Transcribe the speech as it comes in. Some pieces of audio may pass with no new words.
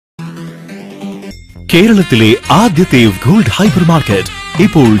കേരളത്തിലെ ആദ്യത്തെ gold hyper market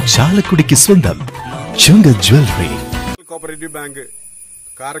ഇപ്പോൾ ചാലക്കുടിക്ക് സ്വന്തം ചുങ്ക ജ്വല്ലറി. കോപ്പറേറ്റീവ് ബാങ്ക്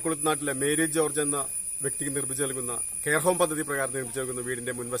കാരക്കുളത്ത് നാട്ടിലെ മേരി ജോർജ് എന്ന വ്യക്തിക്ക് നിർമ്മിച്ചു നൽകുന്ന കെയർ ഹോം പദ്ധതി പ്രകാരം നിർമ്മിച്ചു നൽകുന്ന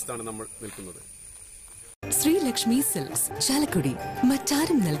വീടിന്റെ മുൻവശത്താണ് നമ്മൾ നിൽക്കുന്നത്. ശ്രീലക്ഷ്മി സിൽക്സ് ചാലക്കുടി,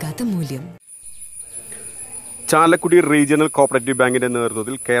 മറ്റാരും നൽകാത്ത മൂല്യം. ചാലക്കുടി റീജിയണൽ കോപ്പറേറ്റീവ് ബാങ്കിന്റെ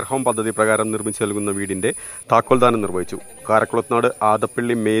നേതൃത്വത്തിൽ കെയർ ഹോം പദ്ധതി പ്രകാരം നിർമ്മിച്ചു നൽകുന്ന വീടിന്റെ താക്കോൽദാനം നിർവഹിച്ചു. കാരക്കുളത്തുനാട്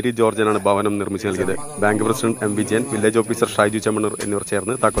ആദപ്പള്ളി മേരി ജോർജനാണ് ഭവനം നിർമ്മിച്ചു നൽകിയത്. Bank president M Vijayan, village officer Shaiju Chemmanur എന്നിവർ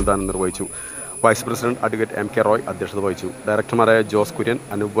ചേർന്ന് താക്കോൽദാനം നിർവഹിച്ചു. Vice president advocate M K Roy അധ്യക്ഷത വഹിച്ചു. ഡയറക്ടർമാരായ Jose Kurian,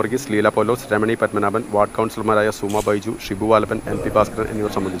 Anoop Varghese, Leela Paulose, Ramani Padmanabhan, ward കൌൺസിലർമാരായ Suma Baiju, Shibu Valappan, N P Bhaskaran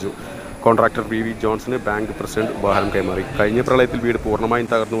എന്നിവർ സംബന്ധിച്ചു. Contractor V V Johnson bank president ഉപഹാരം കൈമാറി. കഴിഞ്ഞ പ്രളയത്തിൽ വീട് പൂർണ്ണമായും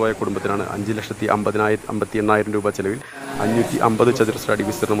തകർന്നുപോയ കുടുംബത്തിനാണ് 5,50,80,000 രൂപ ചെലവിൽ 550 ചതുരശ്ര അടി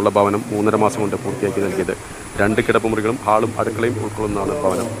വിസ്തീർണമുള്ള ഭവനം 3.5 മാസം കൊണ്ട് പൂർത്തിയാക്കി നൽകിയത്. 2 കിടപ്പുമുറികളും ഹാളും അടുക്കളയും ഉൾക്കൊള്ളുന്നതാണ്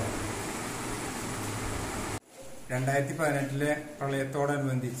ഭവനം. 2018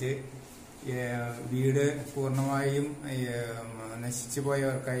 പ്രളയത്തോടനുബന്ധിച്ച് വീട് പൂർണ്ണമായും നശിച്ചു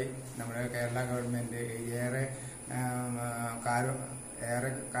പോയവർക്കായി നമ്മുടെ കേരള ഗവൺമെന്റ് ഏറെ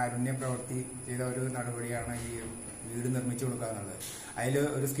കാരുണ്യ പ്രവൃത്തി ചെയ്ത ഒരു നടപടിയാണ് ഈ വീട് നിർമ്മിച്ചു കൊടുക്കുക എന്നുള്ളത്. അതിൽ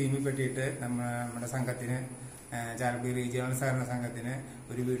ഒരു സ്കീമിൽ പറ്റിയിട്ട് നമ്മുടെ സംഘത്തിന്, ചാലക്കുടി റീജിയണൽ സഹകരണ സംഘത്തിന്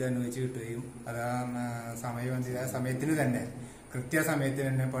ഒരു വീട് അനുവദിച്ച് കിട്ടുകയും അത് സമയത്തിന് തന്നെ കൃത്യസമയത്തിന്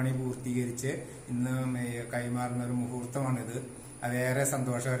തന്നെ പണി പൂർത്തീകരിച്ച് ഇന്ന് കൈമാറുന്ന ഒരു മുഹൂർത്തമാണിത്. അതേറെ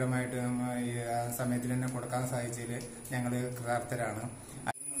സന്തോഷകരമായിട്ട് ഈ സമയത്തിന് തന്നെ കൊടുക്കാൻ സാധിച്ചതിൽ ഞങ്ങൾ കൃതാർത്ഥരാണ്.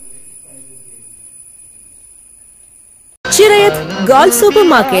 Chirayat Gold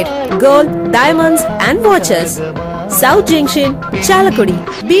Supermarket, Gold, Diamonds and Watches, South Junction, Chalakudi,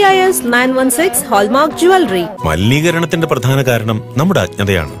 BIS 916 Hallmark Jewelry. മലിനീകരണത്തിന്റെ പ്രധാന കാരണം നമ്മുടെ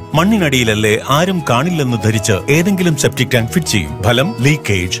അജ്ഞതയാണ്. മണ്ണിനടിയിലല്ലേ ആരും കാണില്ലെന്ന് ധരിച്ച് ഏതെങ്കിലും സെപ്റ്റിക് ടാങ്ക് ഫിറ്റ് ചെയ്യും. ഫലം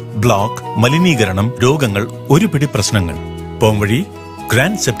ലീക്കേജ്, ബ്ലോക്ക്, മലിനീകരണം, രോഗങ്ങൾ, ഒരു പിടി പ്രശ്നങ്ങൾ. പോംവഴി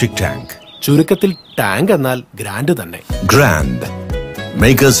ഗ്രാൻഡ് സെപ്റ്റിക് ടാങ്ക്. ചുരുക്കത്തിൽ ടാങ്ക് എന്നാൽ ഗ്രാൻഡ് തന്നെ. Grand,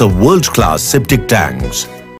 makers of world class septic tanks.